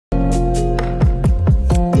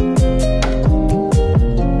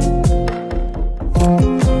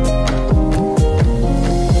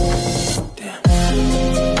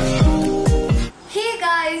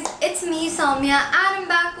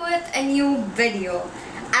video.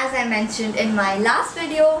 As I mentioned in my last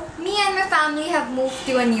video, me and my family have moved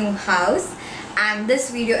to a new house and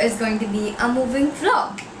this video is going to be a moving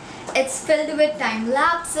vlog. It's filled with time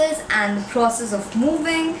lapses and the process of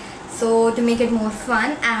moving. So to make it more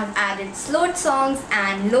fun, I have added slowed songs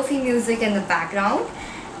and lofi music in the background.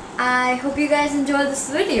 I hope you guys enjoy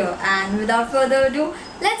this video, and without further ado,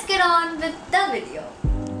 let's get on with the video.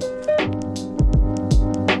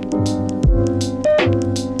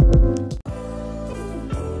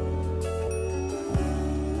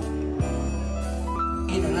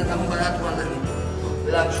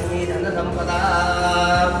 Lakshmi Dhana Sampada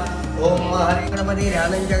Om Hari Ganapati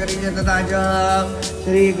Dhyanam Jagari Jatataja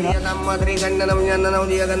Sri Gnatam Madri Gandanam Jananam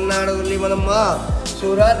Diya Gannada Limanamma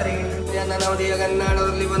Suradri Jananam Diya Gannada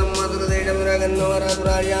Limanamma Suradedam Raganora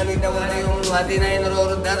Surajani Tamari Om Vatina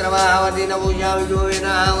Indra Drava Vatina Puja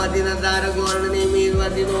Vijoveda Vatina Dara Gordani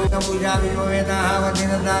Vatino Puja Vijoveda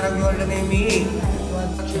Vatina Dara Gordani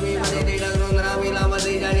Lakshmi Madri Dhyanam Mila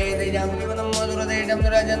Madri Jaya Jam Madhuradedam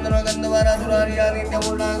Rajandra Gandavara Surajani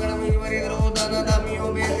Tamula Ganami Varidrotana Damio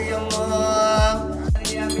Bediamma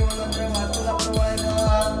Yami Mandra Vatula Provada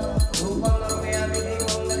Rupam Namayami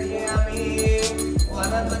Divam Nariyami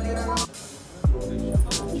Vanatvatira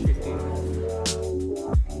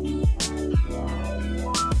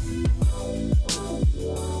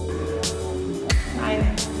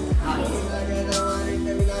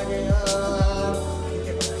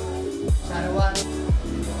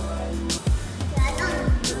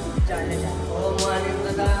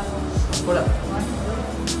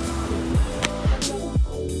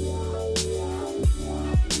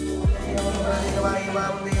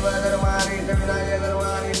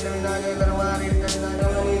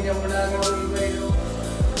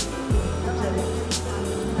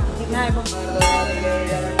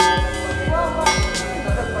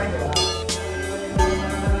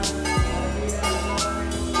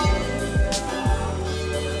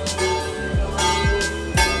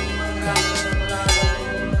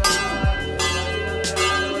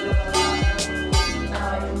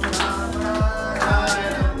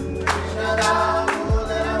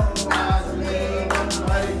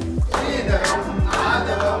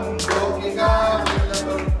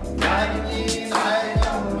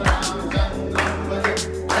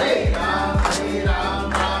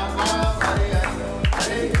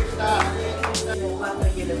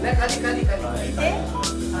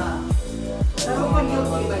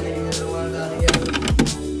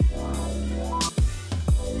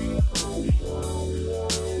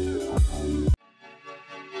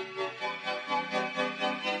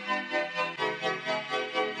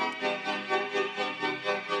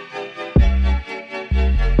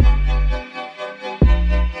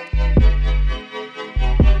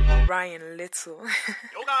Ryan Little.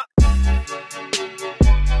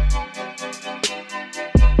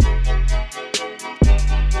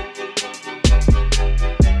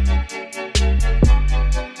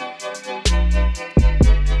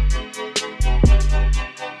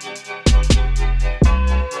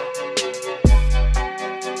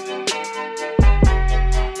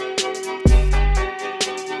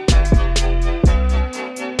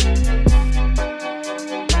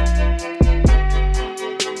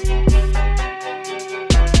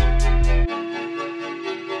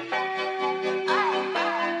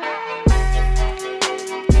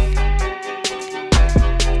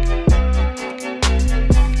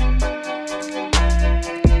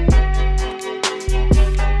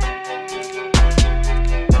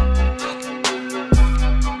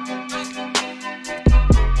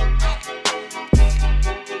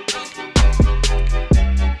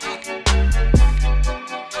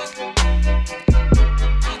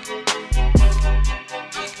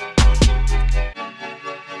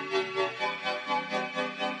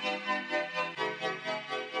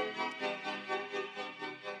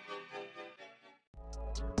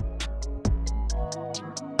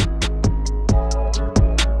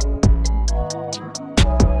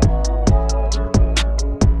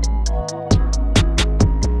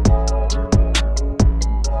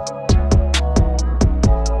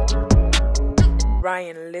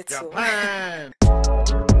 Ryan Little. Japan.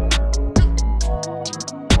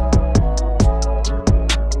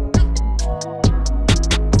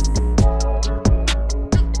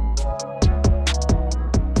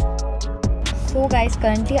 So guys,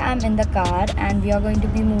 currently I'm in the car and we are going to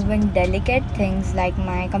be moving delicate things like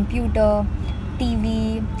my computer,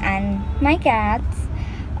 TV and my cats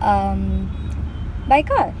by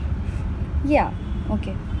car. Yeah,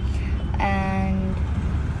 okay. And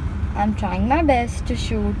I'm trying my best to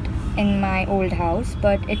shoot in my old house,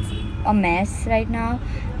 but it's a mess right now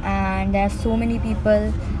and there's so many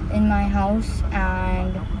people in my house,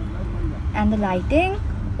 and the lighting,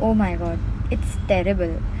 oh my god, it's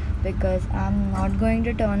terrible, because I'm not going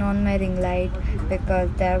to turn on my ring light because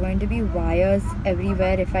there are going to be wires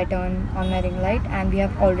everywhere if I turn on my ring light, and we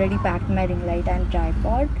have already packed my ring light and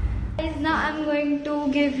tripod. Guys, now I'm going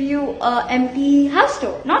to give you a empty house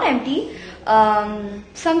tour. Not empty,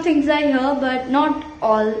 some things are here, but not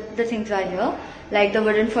all the things are here. Like the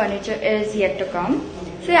wooden furniture is yet to come.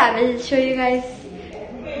 So yeah, I will show you guys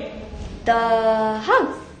the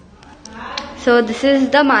house. So this is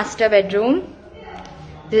the master bedroom.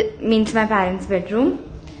 This means my parents' bedroom.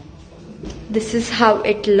 This is how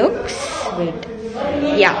it looks. Wait.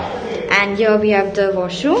 Yeah. And here we have the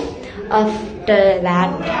washroom. After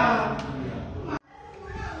that,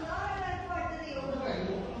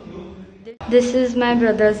 this is my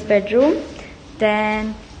brother's bedroom.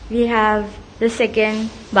 Then we have the second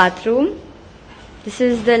bathroom. This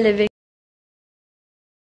is the living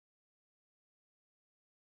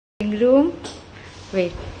room.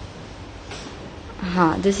 Wait.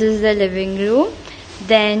 This is the living room.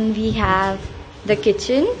 Then we have the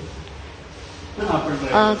kitchen.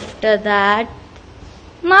 After that,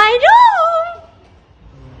 my room.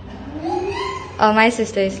 Oh, my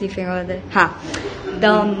sister is sleeping over there.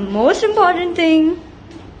 The most important thing,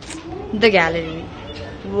 the gallery.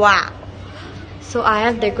 Wow. So I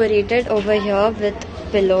have decorated over here with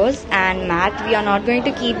pillows and mat. We are not going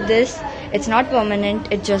to keep this. It's not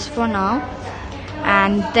permanent. It's just for now.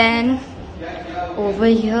 And then over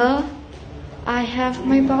here I have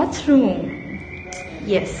my bathroom.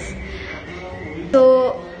 Yes.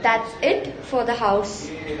 So that's it for the house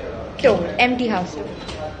tour, empty house tour.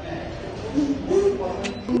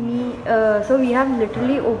 So we have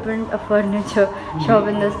literally opened a furniture shop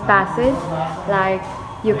in this passage. Like,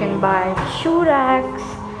 you can buy shoe racks,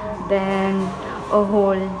 then a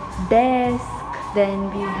whole desk,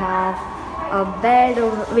 then we have a bed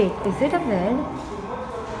over. Wait, is it a bed?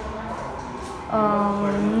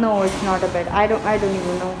 No, it's not a bed. I don't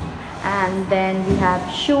even know. And then we have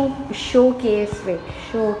showcase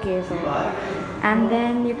over there. And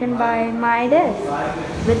then you can buy my desk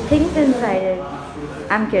with things inside it.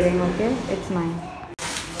 I'm kidding, okay? It's mine.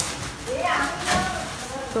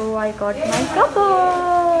 So I got my cupboard.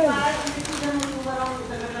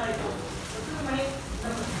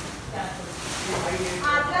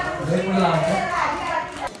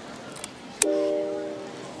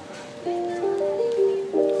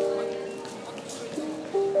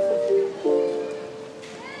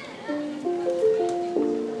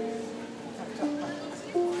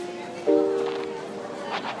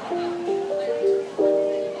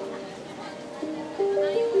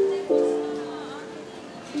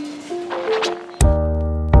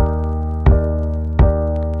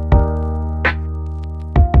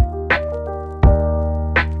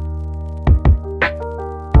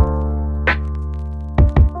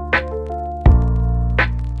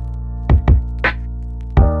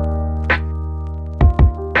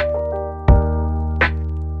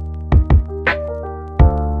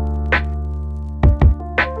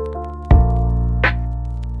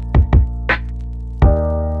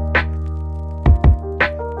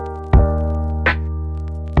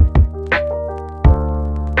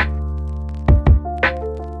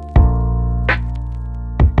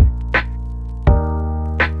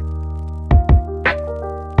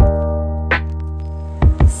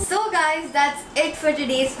 That's it for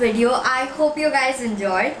today's video. I hope you guys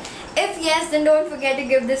enjoyed. If yes, then don't forget to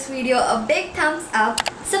give this video a big thumbs up.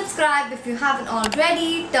 Subscribe if you haven't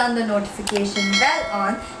already. Turn the notification bell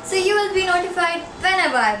on so you will be notified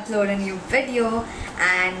whenever I upload a new video.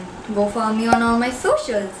 And go follow me on all my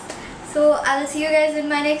socials. So I will see you guys in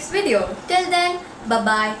my next video. Till then, bye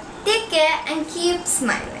bye. Take care and keep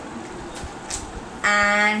smiling.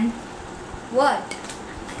 And what?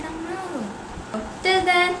 I don't know. Till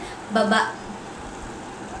then, bye bye.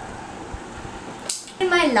 In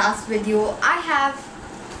my last video, I have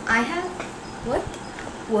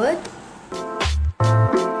what?